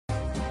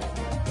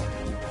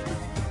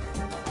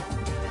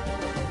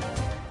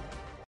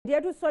dear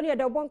to Sonia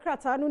the one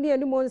crata no near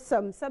any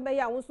some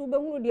ya unso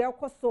be dear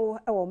coso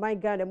oh my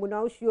God and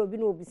now she will be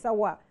no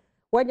bisawa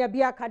when you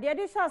be a cadia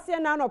de shall say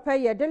none or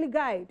pay your daily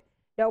guide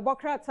the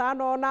bokrata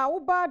no now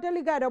ba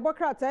daily guide the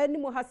bokrata any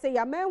more has say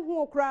a man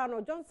who crown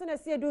or Johnson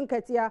as you doing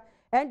katia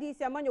and this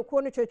man your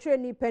corner church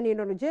any penny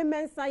no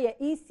James say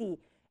easy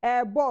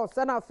boss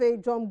and a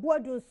John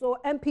Boadun so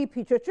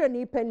MPP church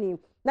any penny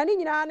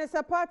Nani as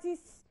a parties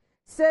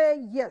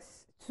say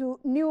yes to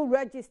new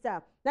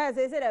register. Now, as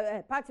I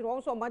said, party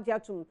also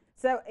Majatum,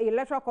 so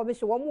electoral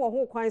commission, one more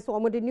whole coin, so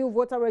the new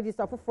voter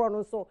register for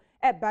front so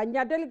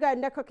Banya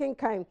delegate Nekakin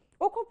kind.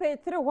 Oko pay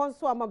 3 1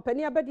 so am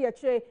penny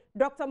abedi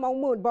Dr.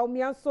 Mahmoud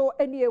Baumian so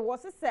any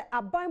was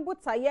a bimbo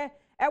taye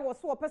was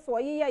so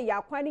person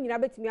ya quaning in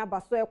abet me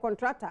abaso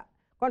contractor.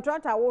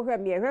 Contractor will hear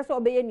me, so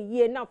obey any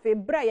year now for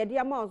Bray,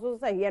 dear mouse, so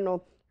say, you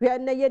know, we are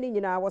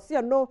nayin was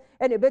here no,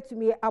 and a bet to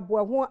me abu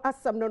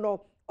asam no.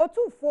 O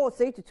 2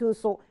 say to 2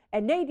 so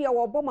and nadia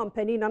or bomb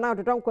penny and out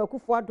of don't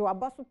for do a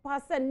basu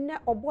pass and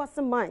net or boss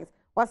mines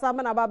was a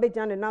man about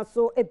Bejan and now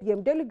so a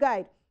BM daily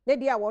guide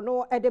nadia will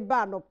no at the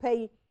bar no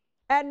pay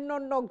and no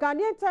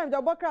Ghanaian time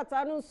the Bokrats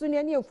are no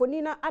sooner for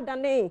Nina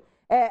Adane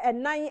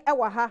and 9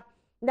 hour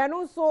then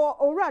also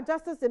ora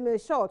justice in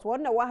short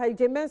one hour ha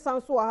Jamen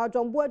Sanso ha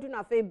John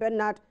Boaduna Fe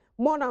Bernard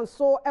Monan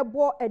so a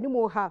bo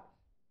anymore ha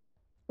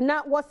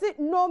now was it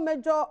no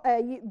major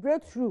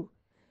breakthrough.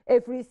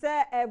 If we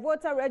say a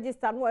voter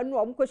register no enu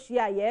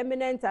omkohia ye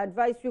eminent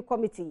advisory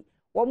committee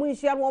wo mu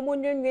nhia no mo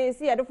nwenwen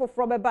si ye de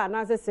foforo beba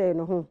na sese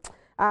no ho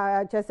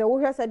chese wo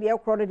hwese de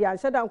ekro no de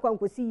anheda nkwa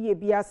nkosi yie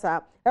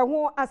biasa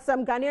eho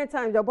asem Ghanaian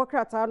Times the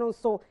bokrata no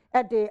so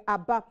e de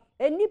aba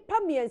enipa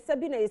miensa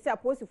bi na yesi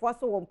aposifo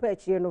so wo mpa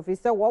achie no fi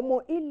se wo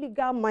mo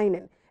illegal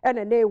mining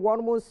ene na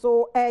won mo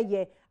so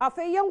eye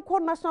afa yenko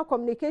National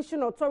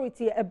Communication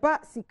Authority eba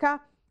sika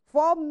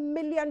 $4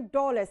 million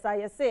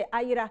ayese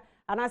ayira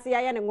anase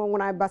ya ne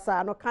ngwongwona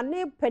basa no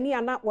kane pani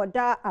ana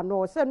wada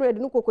ano se no edi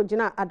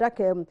nkokogina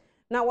adaka mu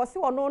na wose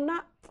wono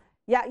na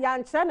ya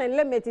nkyra na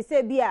limit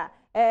se bia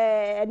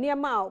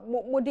niema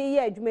mode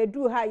ye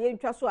adwumedu ha ye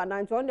ntwa so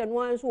anancho on de no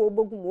anso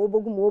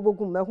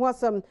obogum ho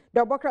asem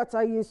the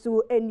bokrata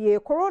yisu enie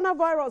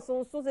coronavirus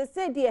nso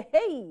se de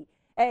hey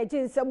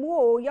jinsamu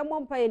o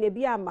yemompa ye ne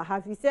bia ma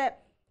ha fi se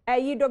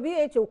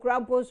WHO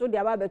krampo so de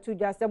aba betu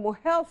just mo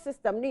health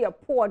system ne ya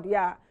poor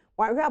dia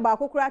wan hwe aba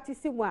kokura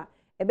tisimu a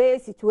ebe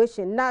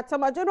situation na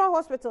Tama General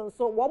Hospital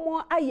so one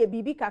more aye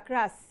bibi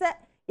kakra se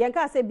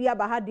yenka se bia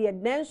ba ha de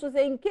nanso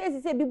se in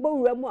case se bi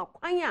gbowura mu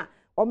akwanya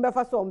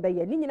ombefa so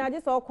ombeye ni nyina je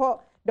so kọ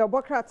the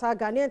bokrata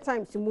Ghanaian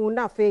Times mu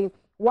na fe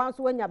once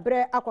wanya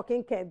bre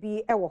akokenka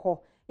bi ewo ho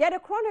ye the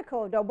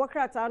Chronicle the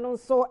bokrata no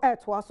so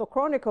etwa so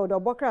Chronicle the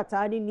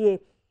bokrata ni nie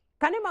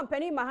kanema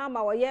mpani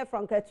mahama wo ye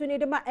from Katuni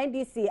de ma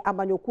NDC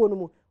amanyokuo no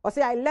mu o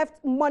say I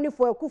left money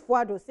for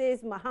Akufo-Addo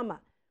says Mahama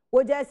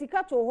woja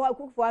sika to ho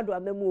Akufo-Addo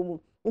amamu mu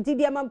nti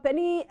dia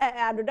mampani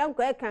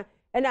adodanko eka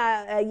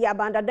na ya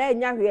bandada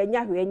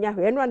nyahwe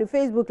eno na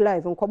Facebook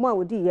live nkomo a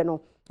wodi ye no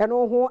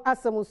eno ho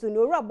asem so ni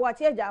owura bo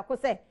ache agya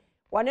akose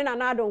wone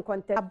na Adom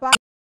content aba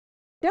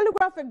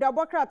telegraphic the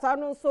bokrata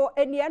no so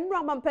eni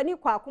eno mampani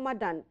kwa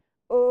akomadan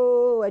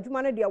o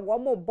adwuma no de wo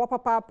mo bo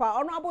papa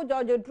ono abo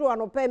George Dru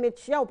ano pe me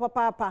chia wo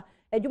papa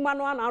adwuma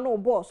no ana no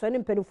bo so eni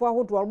mpanifo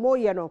ahodo mo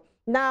ye no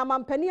na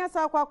mampani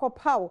asa kwa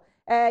akopaw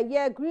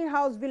yeah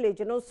greenhouse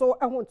village no so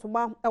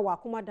ehontoma ewa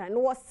akomadan no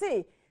wo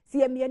se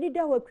si emiani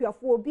da ho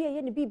akuafo obi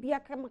ye ne bibia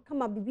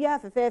kama bibia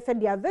fefefe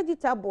dia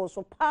vegetables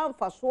so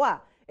pamfa so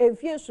a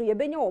emfie so ye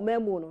benya o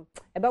mamu no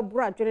ebe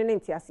bro adwene ne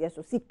ntiase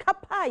so si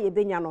kapa ye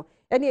benya no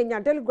ene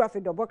enya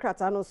telegraphic do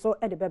bokrata no so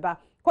e de beba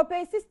kope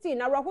 16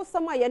 na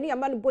rahosam a ye ne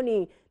amane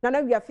boni na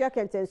wiafia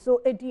kenten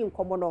so edi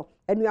nkomo no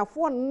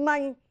anuafo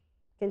 9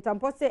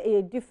 kentampo se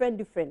e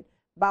different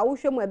ba wo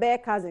hwemu ebe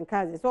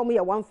cousin so mo ye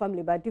one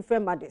family but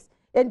different mothers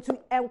into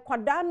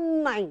enkwada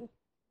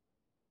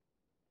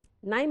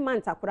 9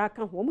 months akura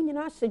kan ho mo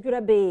nyina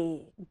hyedwura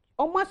be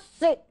o ma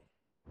se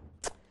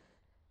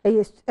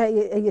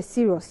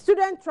serious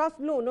student trust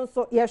loan no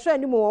so ye hwe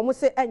animu o mo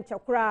se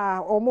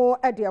enkyekura o mo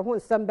ede ho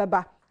nsem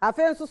beba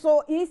afen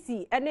so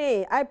easy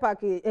ene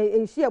ipack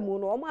ehyiamu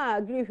no o ma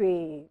agree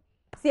hwe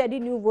se ede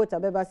new voter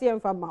beba se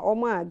emfa ma o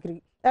ma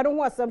agree ero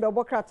ho asem de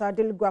bokrata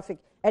daily graphic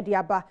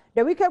ediaba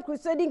the weekend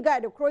crusading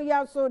guide the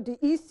croya so the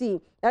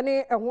EC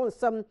ene ehun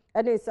sam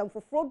ene sam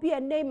foforo bi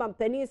ene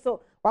mampani so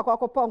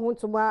wakwakopa ho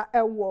ntuma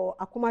ewo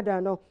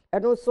akomadan no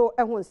eno so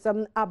ehun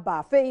sam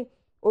aba fei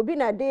obi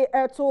na de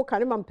eto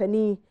kane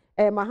mampani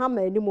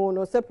Mahama animo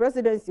no se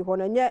presidency ho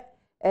na nye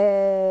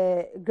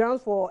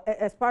grounds for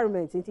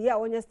experiment nti ya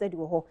onye study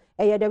ho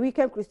the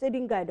weekend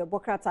crusading guide the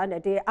bokrata na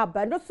de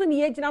aba no so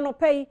ni yegina no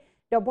pay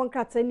the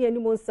bokrata ni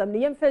animo sam ne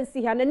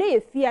yemfansi ha na ye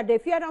fia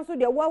dan so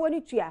de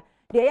wawani tua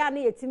de ya na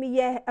yetimi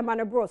ye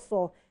emane bro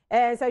so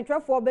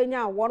sentwefo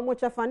benya won mo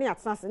chefa ne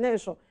atase ne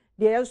so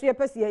de yenso ye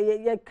pese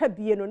ye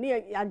kabie no ne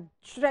ya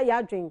kyerɛ ya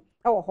adwen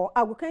ɛwɔ hɔ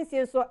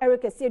agokansie so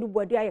Eric Siedu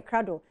Bodi aye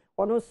krado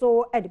ono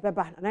so edi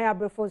beba na ya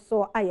brefo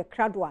so aye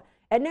krado a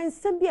enen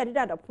nsɛm bi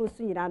adeda da pro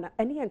so nyina na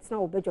ene yentena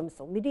wo badwam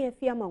so mede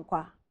afia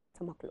mankwa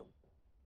tamaklo